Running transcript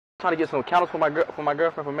Trying to get some candles for my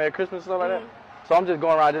girlfriend for Merry Christmas and stuff like that. So I'm just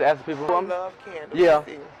going around just asking people. I love candles. Yeah.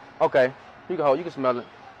 Okay. You can smell it.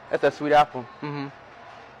 That's that sweet apple. I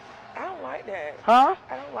don't like that. Huh?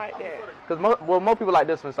 I don't like that. Cause more people like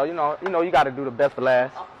this one. So you know you got to do the best for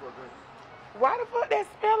last. Why the fuck that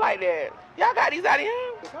smell like that? Y'all got these out of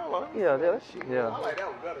here? Hold on. Yeah. I like that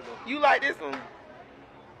one better though. You like this one?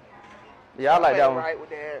 Yeah, I like that one. Right with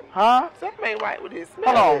that. Huh? Something ain't right with this.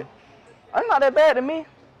 Hold on. It's not that bad to me.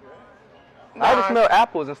 Nah. I just smell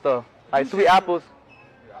apples and stuff. Like sweet apples.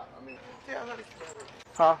 Tell her to smell it.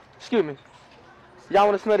 Huh? Excuse me. Y'all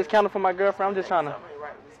want to smell this candle for my girlfriend? I'm just trying to. Something ain't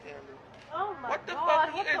right with this candle. Oh my What the God,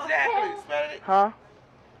 fuck? what the Exactly. hell? Smell it? Huh?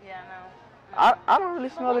 Yeah, no. I don't really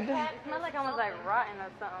smell it. It smells like almost like rotten or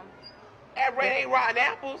something. That red ain't rotten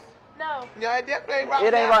apples. No. Yeah, it definitely ain't rotten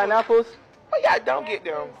It ain't rotten apples. But y'all don't get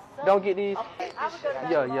them. Don't get these. I would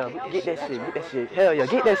go to Yeah, get that shit. Get that shit. Hell yeah,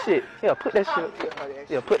 get that shit. Yeah, put that shit.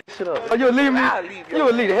 Yeah, put that shit up. Oh, you'll leave me? I'll leave you.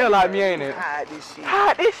 You'll leave the hell out of me, ain't it? Hide this shit.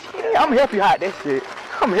 Hide this shit. I'm gonna help you hide that shit.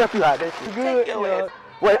 I'm gonna help you hide that shit. Good. Take your ass.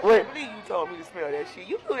 Wait. I can't believe you told me to smell that shit.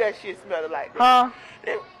 You knew that shit smelled like that.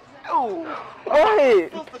 Huh? Ooh. Go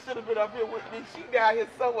ahead. Sister should have been up here with me. She down here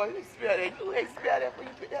somewhere. You smell that. You ain't smell that before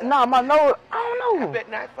you put that. Nah, my nose. I I don't know.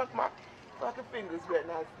 bet not. Fuck my fucking fingers. Bet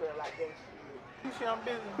not smell like that shit. You see I'm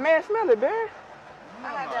busy. Man, smell it, man. I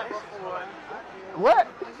had that before. What?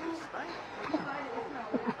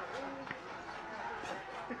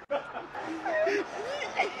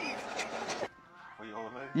 For your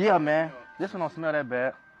old lady? Yeah, man. This one don't smell that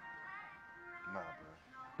bad. Nah,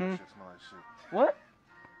 bro. Hmm? Shit smell like shit. What?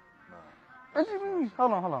 Nah. What you mean?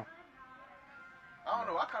 Hold on. I don't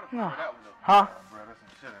know. I kind of prefer Nah. that one though. Huh? Nah, bro, there's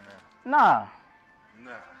some shit in there. Nah.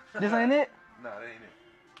 Nah. This ain't it? Nah, that ain't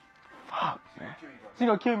it. Fuck, man. Kill you, bro. She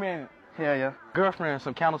gonna kill me, ain't it? Hell yeah. Girlfriend,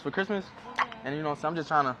 some candles for Christmas. And you know what I'm saying? I'm just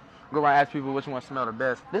trying to go around and ask people which one smell the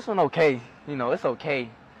best. This one okay. You know, it's okay.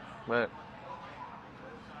 But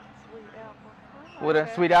Sweet apple. with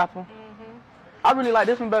a sweet apple. I really like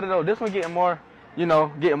this one better though. This one getting more,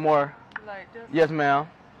 getting more. Like this. Yes, ma'am.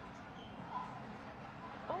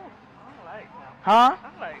 Oh, I like that. Huh?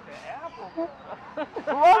 I like the apple.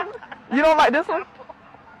 What? You don't like this one?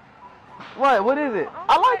 What? What is it?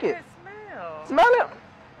 I like it. That smell. Smell it?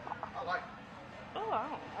 I like Oh, I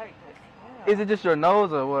don't like that smell. Is it just your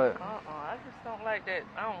nose or what? I just don't like that.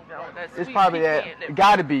 I don't know that. It's sweet probably pecan that.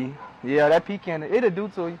 Gotta be. Yeah, that pecan. It'll do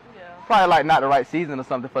to you. Yeah. Probably like not the right season or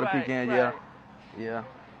something for the Right, pecan. right. Yeah.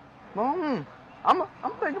 Well, I'm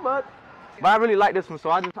thinking about it. But I really like this one, so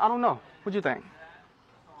I don't know. What you think?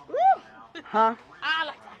 Huh? I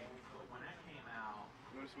like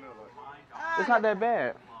What it smell like? It's not that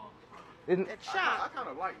bad. It's That I chop. kind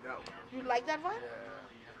of like that one. You like that one?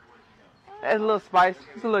 a little spice.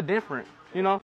 It's a little different, you know?